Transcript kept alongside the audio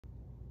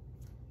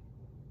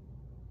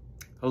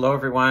Hello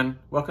everyone,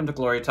 welcome to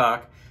Glory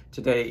Talk.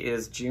 Today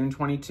is June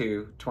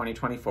 22,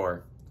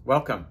 2024.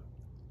 Welcome.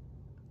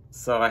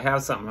 So I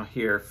have something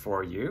here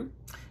for you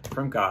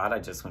from God. I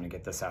just want to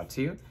get this out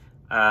to you.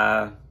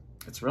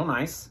 It's real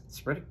nice.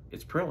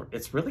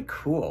 It's really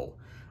cool.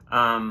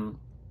 I'm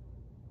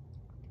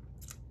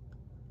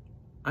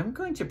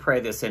going to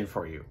pray this in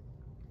for you,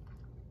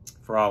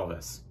 for all of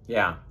us.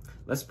 Yeah,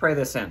 let's pray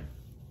this in.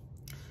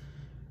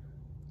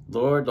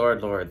 Lord,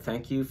 Lord, Lord,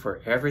 thank you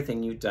for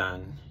everything you've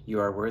done. You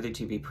are worthy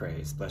to be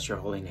praised. Bless your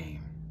holy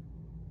name.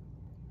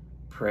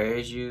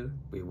 Praise you.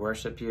 We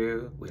worship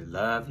you. We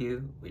love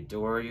you. We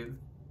adore you.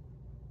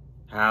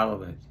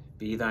 Hallowed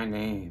be thy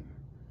name.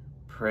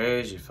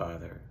 Praise you,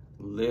 Father.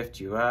 Lift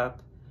you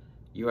up.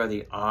 You are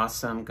the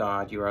awesome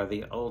God. You are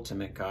the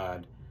ultimate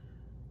God.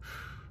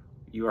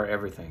 You are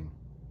everything.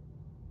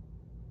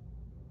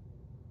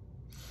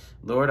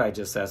 Lord, I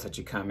just ask that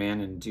you come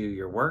in and do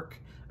your work.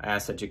 I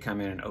ask that you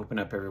come in and open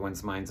up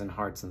everyone's minds and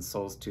hearts and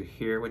souls to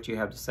hear what you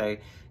have to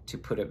say, to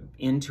put it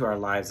into our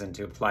lives and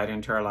to apply it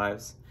into our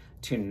lives,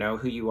 to know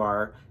who you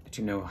are,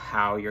 to know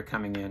how you're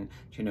coming in,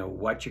 to know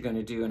what you're going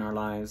to do in our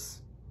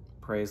lives.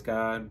 Praise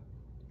God.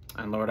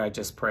 And Lord, I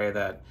just pray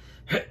that,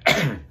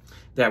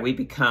 that we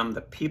become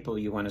the people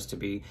you want us to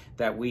be,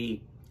 that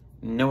we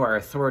know our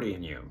authority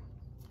in you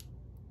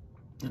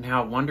and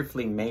how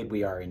wonderfully made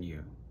we are in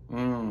you.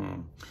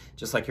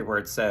 Just like your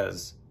word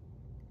says.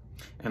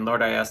 And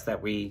Lord, I ask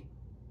that we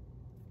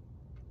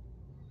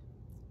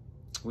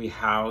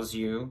house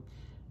you,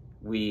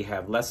 we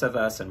have less of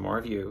us and more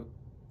of you,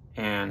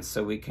 and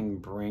so we can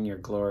bring your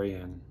glory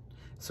in,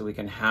 so we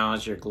can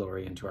house your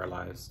glory into our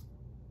lives.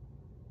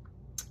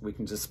 We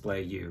can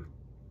display you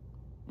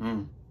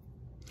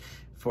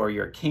for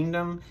your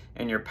kingdom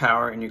and your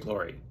power and your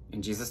glory.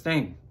 In Jesus'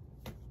 name.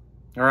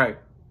 All right.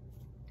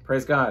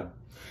 Praise God.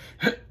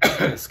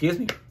 Excuse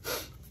me.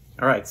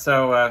 All right,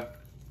 so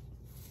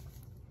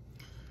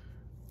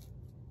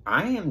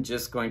I am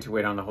just going to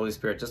wait on the Holy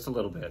Spirit just a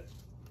little bit.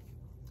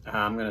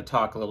 I'm going to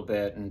talk a little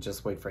bit and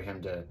just wait for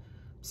him to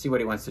see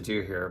what he wants to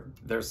do here.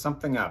 There's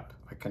something up.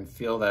 I can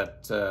feel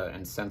that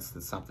and sense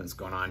that something's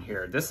going on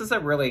here. This is a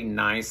really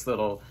nice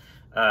little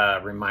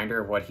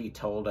reminder of what he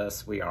told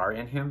us we are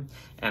in him,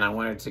 and I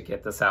wanted to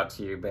get this out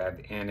to you,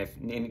 babe. And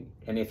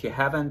if you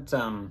haven't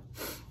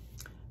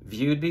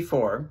viewed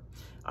before,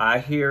 I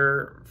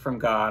hear from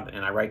God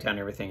and I write down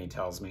everything he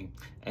tells me,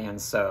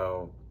 and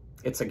so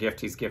it's a gift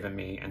he's given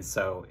me, and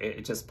so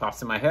it just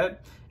pops in my head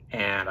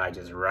and I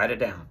just write it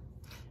down.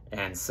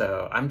 And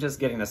so I'm just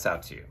getting this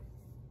out to you.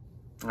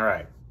 All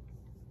right.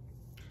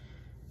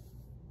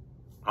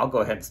 I'll go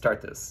ahead and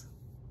start this.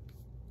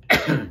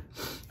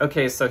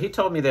 Okay, so he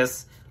told me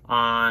this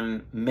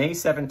on May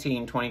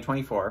 17,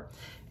 2024,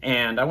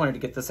 and I wanted to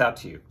get this out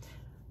to you.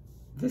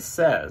 This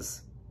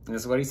says, and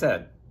this is what he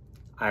said,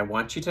 I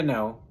want you to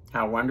know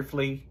how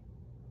wonderfully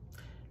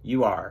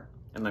you are.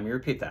 And let me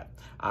repeat that.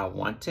 Let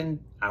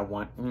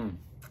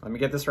me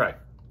get this right.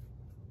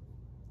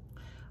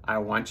 I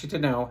want you to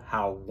know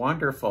how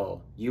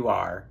wonderful you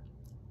are,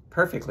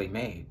 perfectly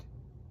made.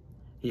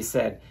 He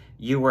said,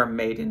 you were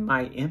made in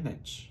my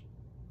image,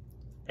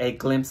 a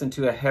glimpse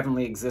into a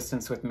heavenly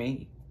existence with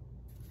me,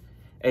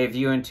 a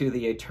view into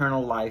the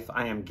eternal life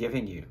I am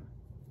giving you.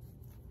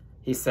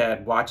 He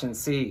said, watch and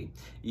see,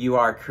 you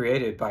are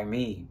created by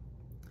me,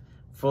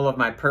 full of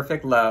my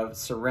perfect love,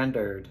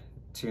 surrendered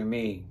to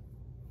me.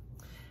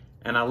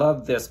 And I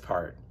love this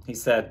part. He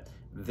said,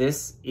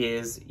 this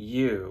is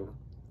you,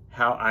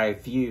 how I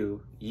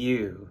view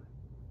you,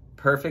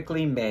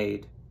 perfectly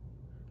made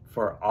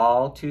for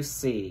all to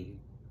see,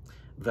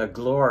 the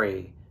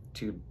glory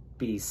to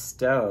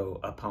bestow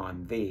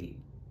upon thee.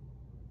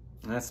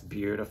 And that's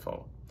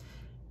beautiful.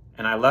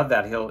 And I love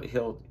that.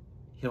 He'll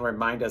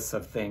remind us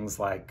of things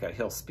like,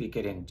 he'll speak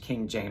it in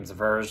King James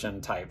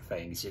Version type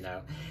things, you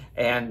know.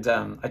 And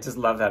I just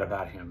love that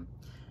about him.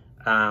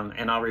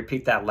 And I'll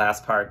repeat that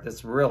last part.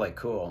 That's really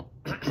cool.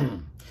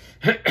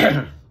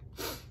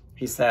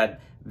 He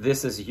said,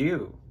 this is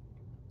you,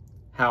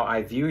 how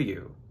I view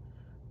you,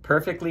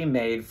 perfectly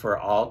made for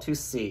all to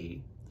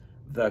see,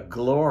 the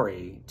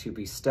glory to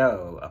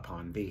bestow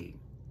upon thee.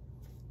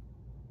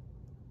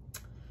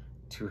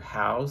 To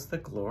house the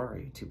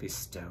glory, to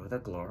bestow the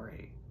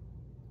glory.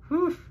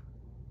 Whew.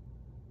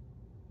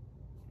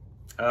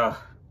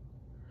 Oh.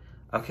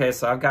 Okay,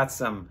 so I've got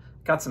some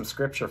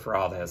scripture for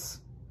all this.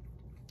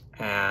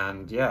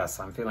 And yes,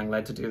 I'm feeling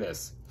led to do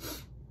this.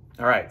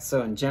 All right,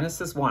 so in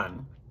Genesis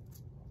 1,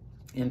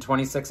 in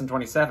 26 and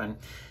 27,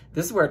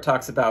 this is where it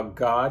talks about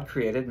God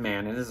created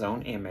man in his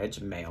own image,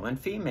 male and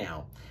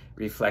female,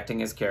 reflecting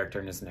his character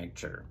and his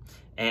nature.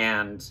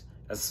 And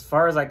as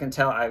far as I can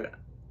tell,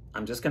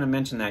 I'm just going to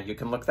mention that. You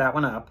can look that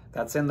one up.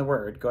 That's in the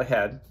Word. Go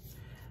ahead.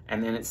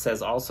 And then it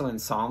says also in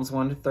Psalms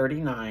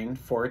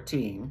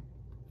 139:14,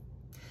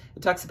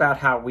 it talks about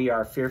how we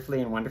are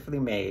fearfully and wonderfully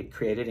made,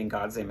 created in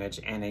God's image,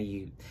 and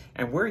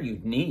we're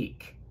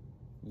unique.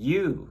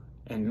 You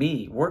and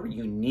me, we're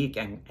unique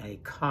and a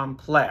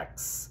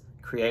complex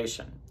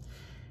creation.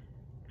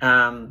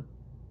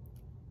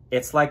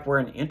 It's like we're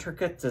an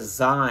intricate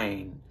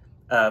design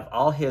of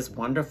all his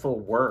wonderful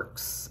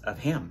works of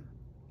him.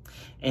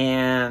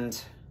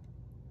 And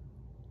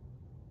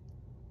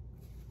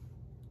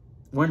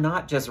we're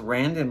not just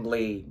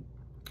randomly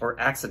or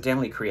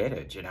accidentally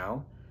created, you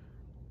know,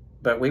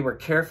 but we were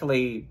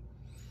carefully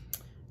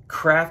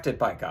crafted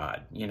by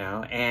God, you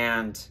know,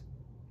 and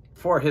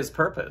for his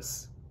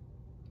purpose.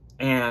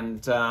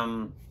 And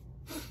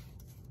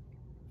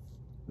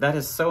that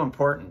is so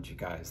important, you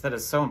guys. That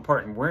is so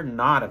important. We're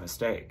not a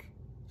mistake.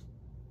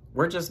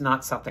 We're just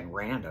not something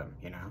random,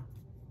 you know.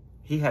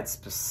 He had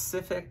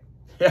specific,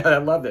 yeah, I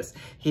love this.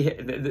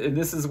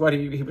 This is what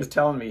he was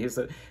telling me. He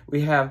said,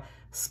 we have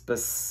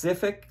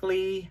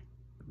specifically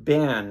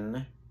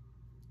been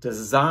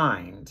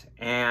designed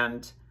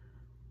and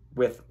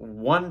with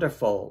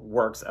wonderful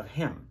works of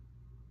him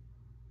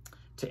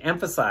to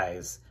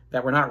emphasize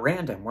that we're not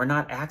random, we're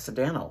not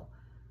accidental.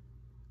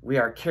 We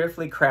are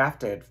carefully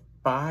crafted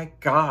by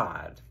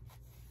God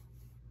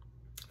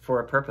for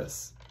a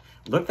purpose.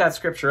 Look that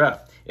scripture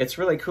up. It's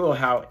really cool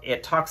how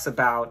it talks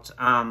about,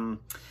 I'll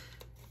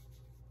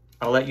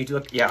let you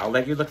look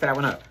that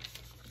one up.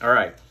 All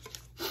right.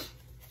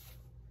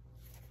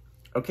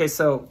 Okay,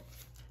 so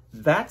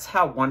that's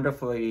how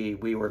wonderfully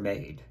we were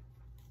made.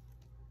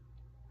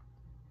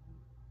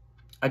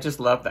 I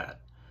just love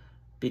that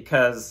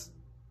because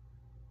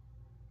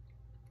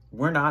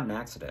we're not an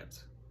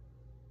accident.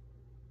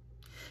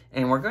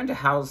 And we're going to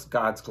house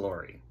God's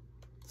glory.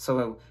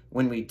 So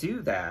when we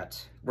do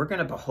that, we're going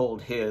to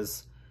behold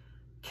his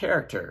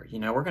character. You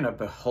know, we're going to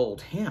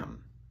behold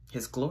him,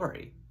 his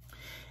glory.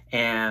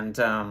 And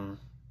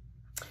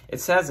it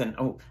says in,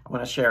 I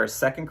want to share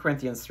 2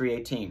 Corinthians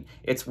 3:18.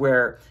 It's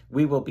where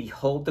we will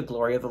behold the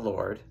glory of the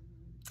Lord,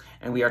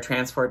 and we are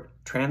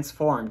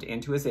transformed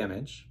into his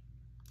image,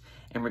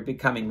 and we're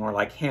becoming more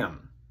like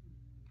him.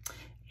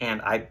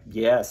 And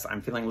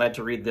I'm feeling led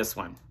to read this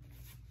one.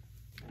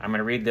 I'm going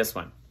to read this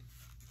one.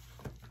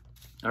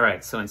 All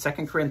right, so in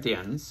 2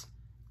 Corinthians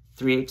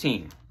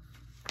 3:18,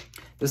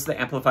 this is the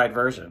Amplified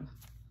Version.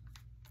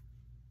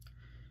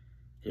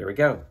 Here we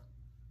go.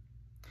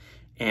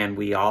 And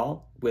we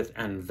all, with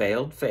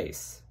unveiled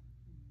face,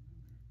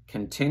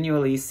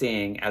 continually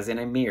seeing as in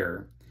a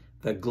mirror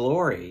the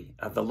glory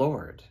of the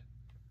Lord,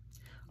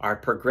 are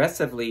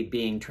progressively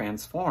being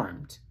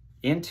transformed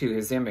into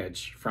his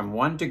image from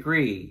one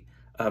degree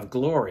of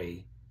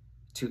glory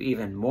to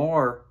even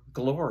more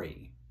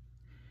glory,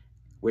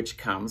 which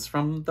comes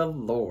from the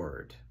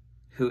Lord,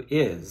 who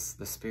is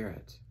the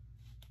Spirit.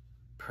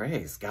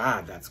 Praise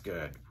God, that's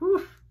good.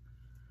 Whew.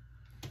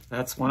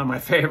 That's one of my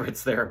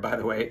favorites there, by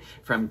the way,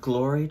 from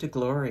glory to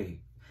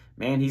glory.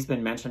 Man, he's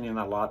been mentioning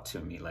a lot to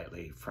me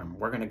lately.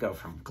 We're going to go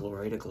from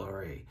glory to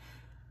glory.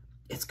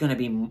 It's going to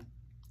be,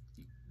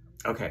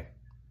 okay.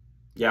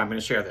 Yeah, I'm going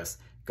to share this.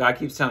 God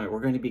keeps telling me we're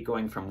going to be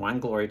going from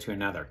one glory to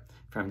another,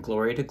 from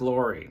glory to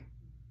glory.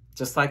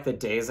 Just like the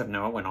days of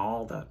Noah when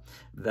all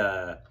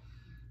the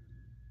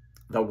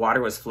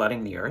water was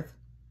flooding the earth.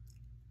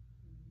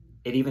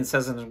 It even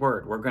says in his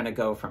word, we're going to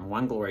go from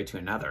one glory to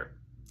another.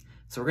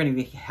 So we're going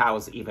to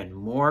house even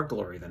more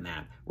glory than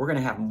that. We're going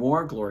to have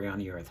more glory on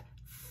the earth,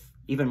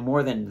 even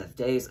more than the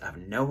days of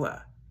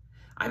Noah.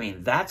 I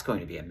mean, that's going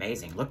to be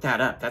amazing. Look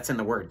that up. That's in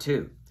the word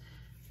too.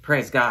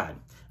 Praise God.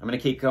 I'm going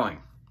to keep going.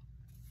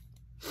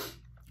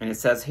 And it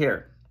says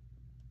here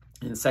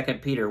in 2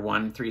 Peter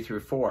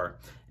 1:3-4,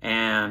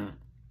 and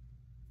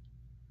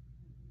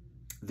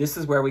this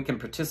is where we can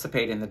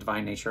participate in the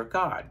divine nature of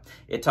God.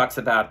 It talks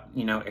about,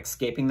 you know,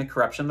 escaping the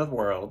corruption of the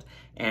world,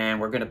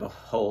 and we're going to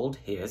behold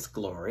his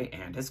glory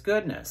and his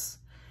goodness.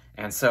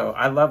 And so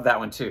I love that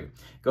one too.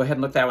 Go ahead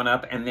and look that one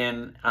up. And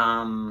then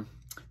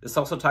this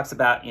also talks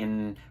about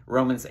in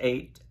Romans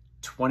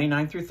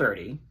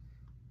 8:29-30.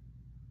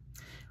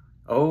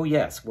 Oh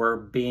yes, we're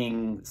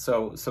being,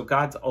 so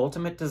God's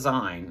ultimate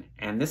design,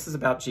 and this is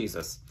about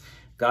Jesus,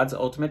 God's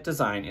ultimate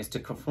design is to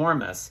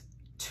conform us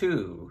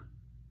to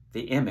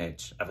the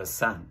image of his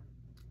Son,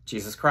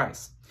 Jesus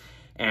Christ,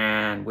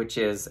 and which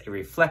is a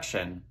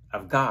reflection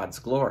of God's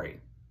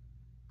glory.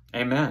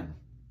 Amen.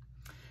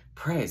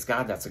 Praise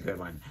God, that's a good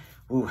one.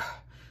 Ooh,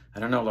 I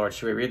don't know, Lord,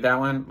 should we read that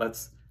one?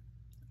 Let's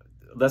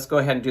go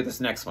ahead and do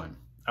this next one.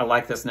 I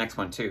like this next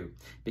one too,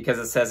 because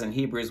it says in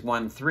Hebrews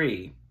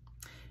 1:3,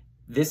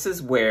 this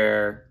is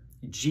where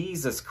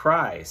Jesus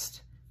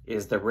Christ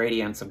is the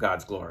radiance of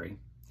God's glory,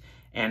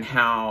 and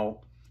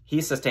how he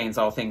sustains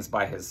all things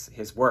by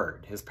his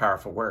word, his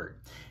powerful word.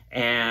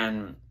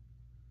 And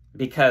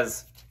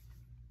because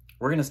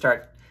we're going to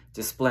start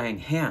displaying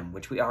him,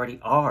 which we already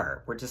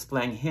are. We're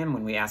displaying him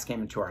when we ask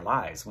him into our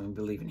lives, when we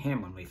believe in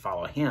him, when we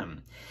follow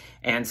him.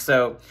 And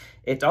so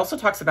it also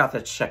talks about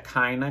the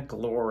Shekinah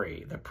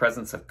glory, the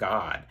presence of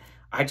God.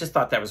 I just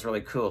thought that was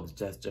really cool.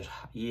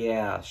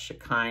 Yeah,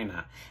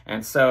 Shekinah.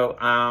 And so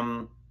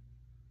I'm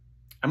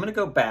going to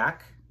go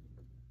back.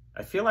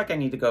 I feel like I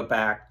need to go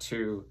back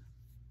to,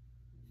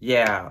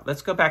 yeah,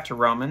 let's go back to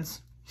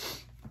Romans.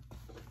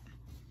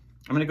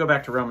 I'm going to go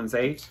back to Romans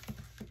 8.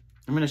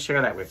 I'm going to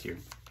share that with you.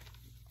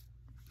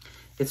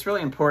 It's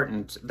really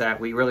important that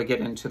we really get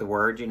into the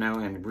word, you know,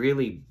 and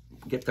really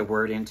get the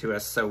word into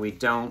us so we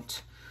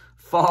don't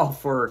fall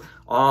for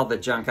all the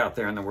junk out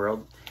there in the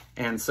world.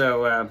 And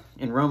so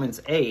in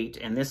Romans 8,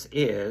 and this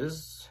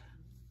is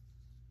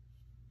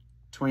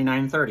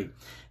 29:30.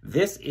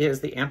 This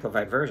is the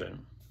Amplified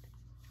Version.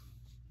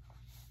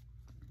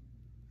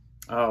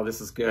 Oh,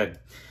 this is good.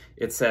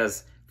 It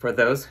says, for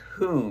those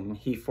whom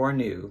he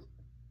foreknew,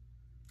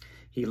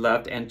 he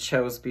loved and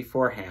chose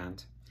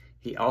beforehand.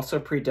 He also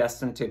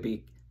predestined to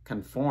be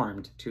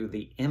conformed to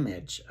the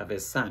image of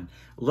his Son.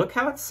 Look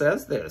how it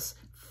says this.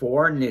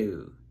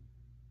 Foreknew.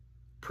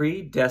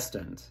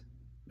 Predestined.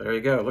 There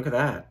you go. Look at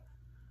that.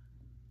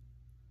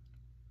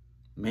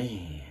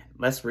 Man,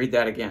 let's read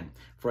that again.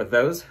 For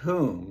those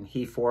whom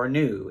he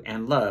foreknew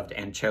and loved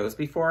and chose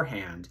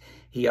beforehand,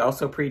 he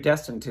also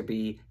predestined to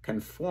be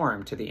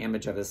conformed to the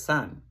image of his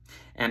Son,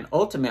 and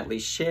ultimately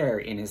share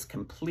in his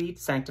complete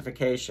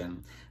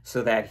sanctification,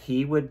 so that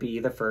he would be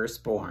the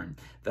firstborn,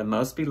 the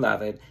most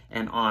beloved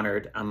and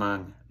honored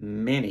among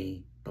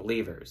many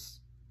believers.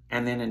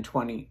 And then in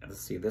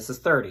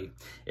 30,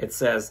 it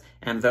says,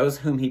 and those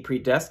whom he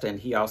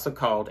predestined, he also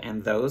called,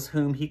 and those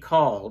whom he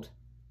called,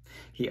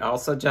 he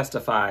also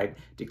justified,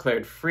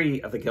 declared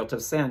free of the guilt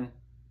of sin.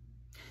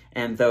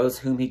 And those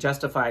whom he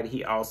justified,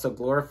 he also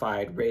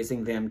glorified,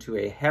 raising them to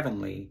a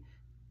heavenly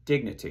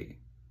dignity.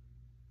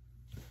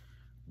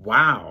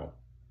 Wow.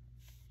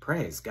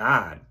 Praise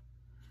God.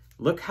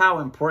 Look how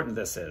important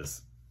this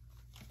is.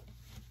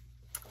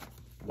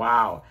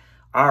 Wow.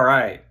 All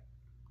right.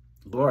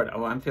 Lord,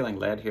 oh, I'm feeling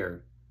led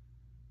here.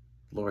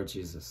 Lord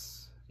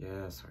Jesus.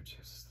 Yes, Lord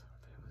Jesus.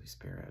 The Holy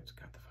Spirit,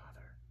 God the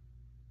Father.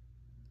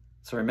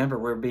 So remember,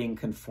 we're being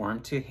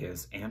conformed to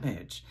his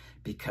image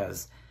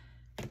because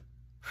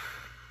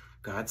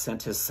God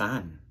sent his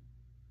Son,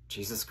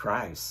 Jesus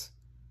Christ,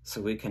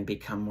 so we can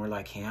become more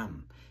like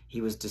him.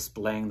 He was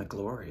displaying the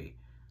glory.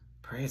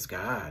 Praise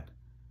God.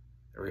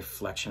 A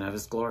reflection of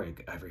his glory,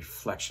 a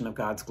reflection of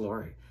God's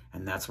glory.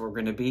 And that's what we're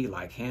going to be,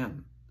 like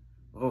him.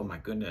 Oh, my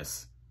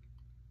goodness.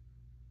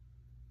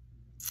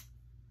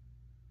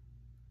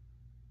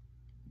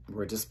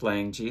 We're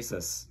displaying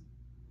Jesus.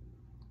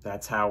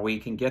 That's how we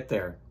can get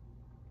there.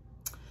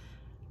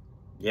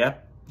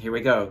 Yep, here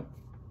we go.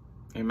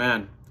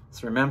 Amen.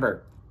 So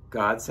remember,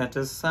 God sent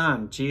his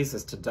Son,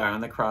 Jesus, to die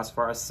on the cross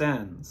for our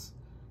sins,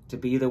 to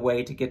be the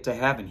way to get to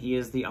heaven. He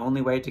is the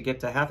only way to get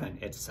to heaven.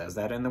 It says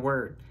that in the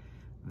Word.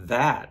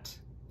 That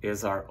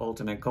is our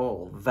ultimate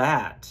goal.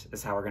 That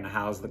is how we're going to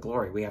house the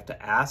glory. We have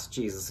to ask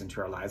Jesus into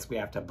our lives. We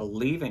have to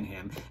believe in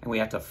him, and we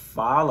have to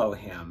follow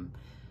him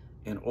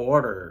in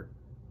order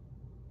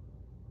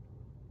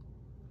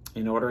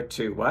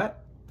to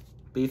what?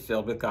 Be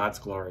filled with God's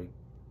glory.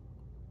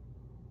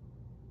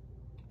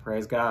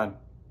 Praise God.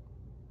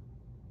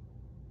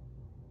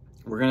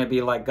 We're going to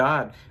be like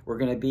God. We're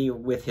going to be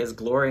with his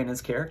glory and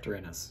his character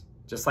in us,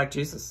 just like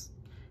Jesus.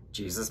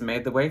 Jesus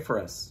made the way for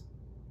us.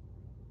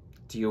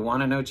 Do you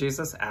want to know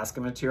Jesus? Ask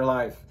him into your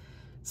life.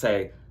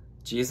 Say,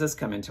 Jesus,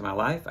 come into my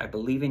life. I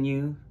believe in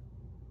you.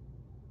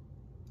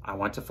 I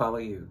want to follow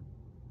you.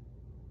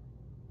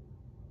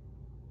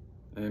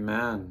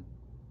 Amen.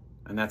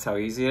 And that's how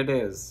easy it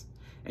is.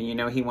 And you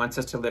know, he wants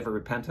us to live a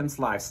repentance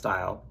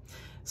lifestyle,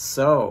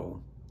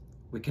 so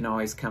we can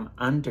always come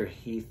under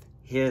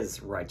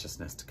his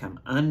righteousness, to come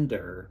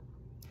under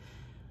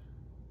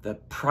the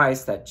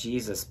price that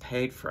Jesus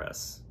paid for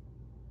us.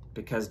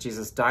 Because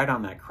Jesus died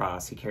on that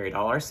cross. He carried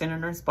all our sin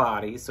in his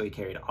body, so he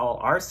carried all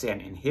our sin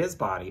in his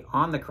body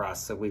on the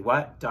cross. So we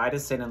what? Die to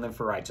sin and live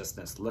for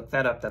righteousness. Look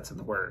that up. That's in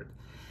the Word.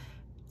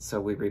 So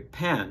we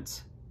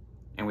repent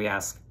and we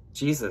ask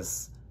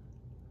Jesus,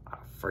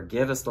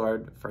 forgive us,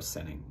 Lord, for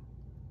sinning.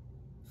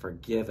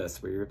 Forgive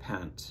us. We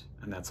repent.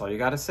 And that's all you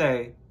got to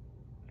say.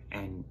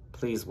 And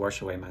please wash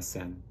away my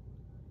sin.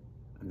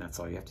 And that's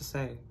all you have to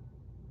say.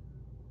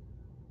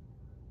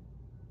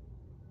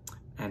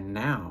 And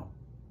now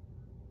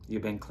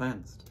you've been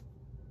cleansed.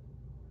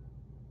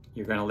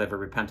 You're going to live a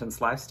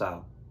repentance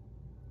lifestyle.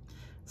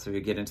 So you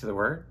get into the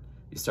Word,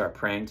 you start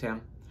praying to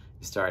him,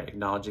 you start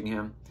acknowledging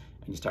him,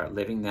 and you start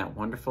living that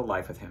wonderful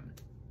life with him.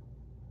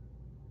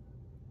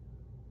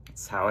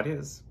 It's how it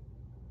is.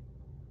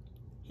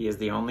 He is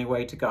the only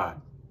way to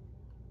God.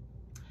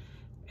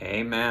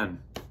 Amen.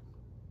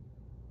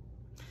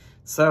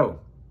 So,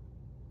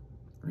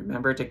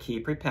 remember to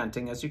keep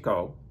repenting as you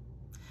go.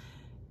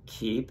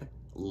 Keep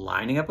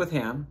lining up with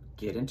him.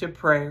 Get into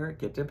prayer.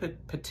 Get to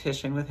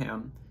petition with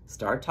him.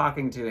 Start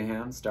talking to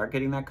him. Start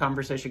getting that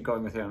conversation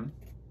going with him.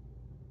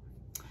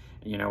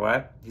 And you know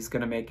what? He's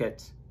going to make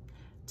it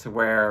to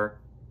where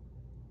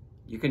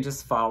you can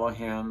just follow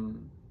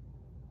him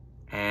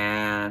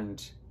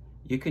and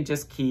you can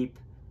just keep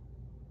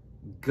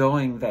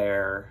going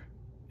there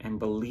and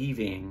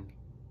believing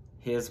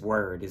his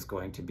word is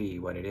going to be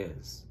what it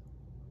is.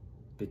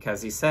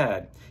 Because he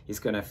said he's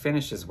going to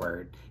finish his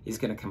word. He's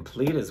going to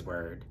complete his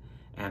word.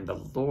 And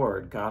the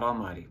Lord, God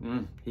Almighty,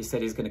 he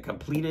said he's going to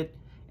complete it,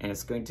 and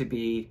it's going to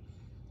be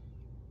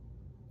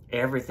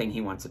everything he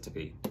wants it to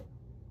be.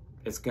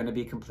 It's going to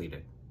be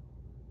completed.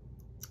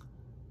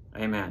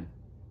 Amen.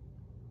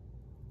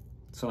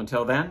 So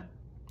until then,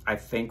 I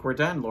think we're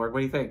done. Lord,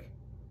 what do you think?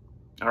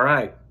 All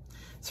right.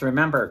 So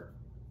remember,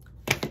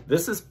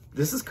 this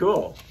is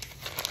cool.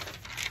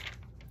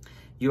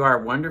 You are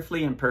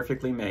wonderfully and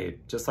perfectly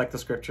made, just like the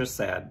scripture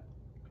said.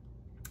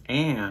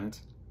 And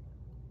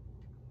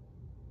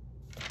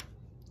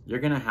you're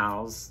going to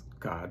house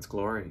God's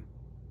glory.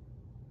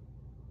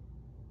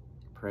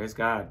 Praise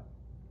God.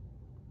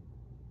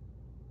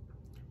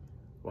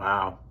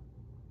 Wow.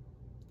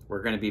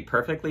 We're going to be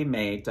perfectly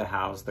made to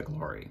house the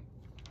glory.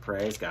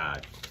 Praise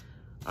God.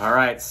 All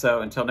right,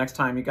 so until next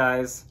time, you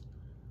guys,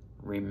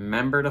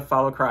 remember to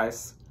follow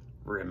Christ.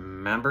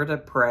 Remember to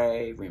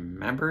pray.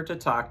 Remember to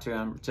talk to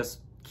him.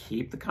 Just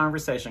keep the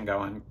conversation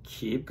going.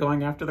 Keep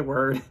going after the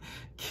word.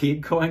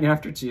 Keep going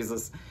after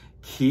Jesus.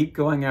 Keep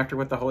going after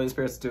what the Holy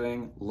Spirit's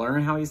doing.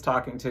 Learn how he's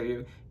talking to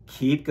you.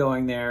 Keep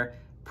going there.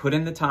 Put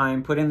in the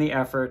time. Put in the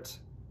effort.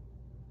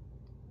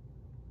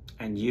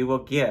 And you will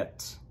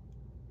get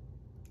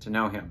to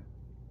know him.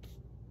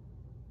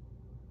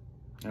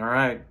 All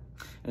right.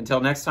 Until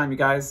next time, you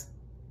guys,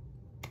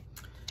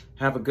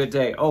 have a good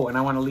day. Oh, and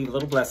I want to leave a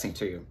little blessing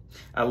to you.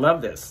 I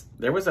love this.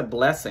 There was a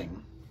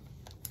blessing,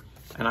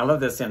 and I love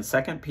this in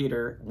 2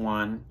 Peter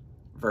 1,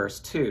 verse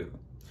 2.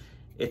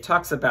 It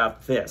talks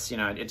about this. You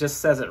know, it just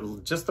says it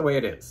just the way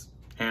it is.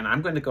 And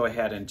I'm going to go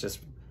ahead and just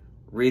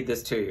read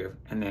this to you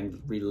and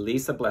then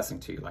release a blessing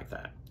to you like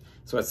that.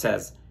 So it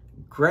says,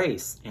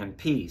 grace and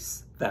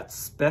peace, that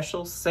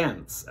special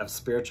sense of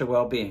spiritual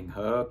well-being.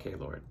 Okay,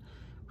 Lord.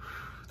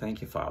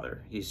 Thank you,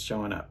 Father. He's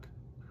showing up.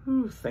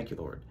 Thank you,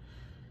 Lord.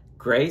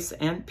 Grace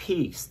and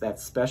peace, that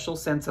special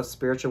sense of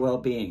spiritual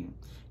well-being,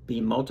 be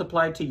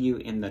multiplied to you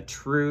in the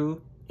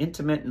true,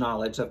 intimate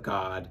knowledge of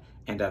God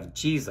and of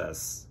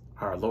Jesus,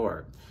 our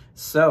Lord.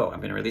 So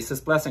I'm going to release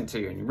this blessing to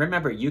you. And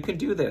remember, you can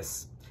do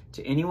this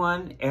to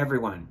anyone,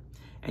 everyone.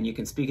 And you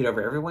can speak it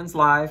over everyone's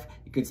life.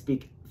 You can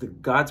speak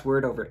God's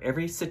word over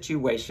every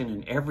situation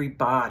and every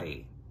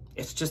body.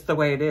 It's just the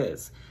way it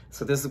is.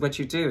 So this is what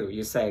you do.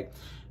 You say,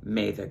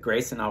 may the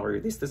grace, and I'll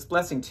release this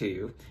blessing to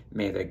you,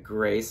 may the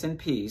grace and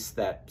peace,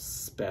 that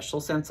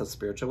special sense of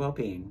spiritual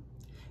well-being,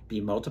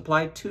 be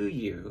multiplied to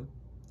you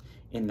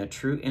in the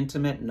true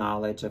intimate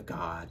knowledge of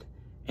God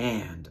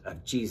and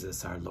of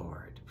Jesus our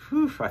Lord.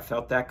 Whew, I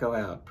felt that go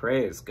out.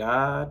 Praise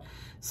God.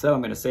 So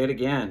I'm going to say it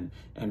again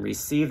and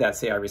receive that.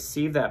 Say, I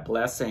receive that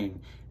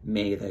blessing.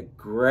 May the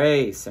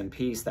grace and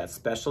peace, that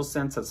special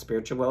sense of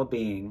spiritual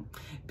well-being,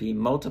 be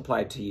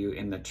multiplied to you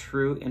in the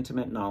true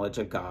intimate knowledge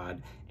of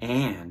God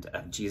and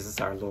of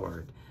Jesus our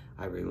Lord.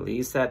 I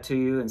release that to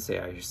you and say,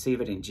 I receive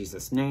it in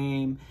Jesus'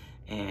 name,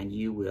 and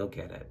you will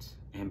get it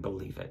and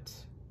believe it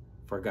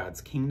for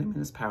God's kingdom and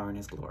his power and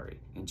his glory.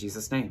 In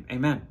Jesus' name,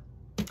 amen.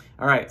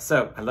 All right,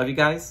 so I love you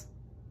guys.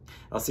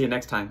 I'll see you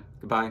next time.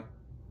 Goodbye.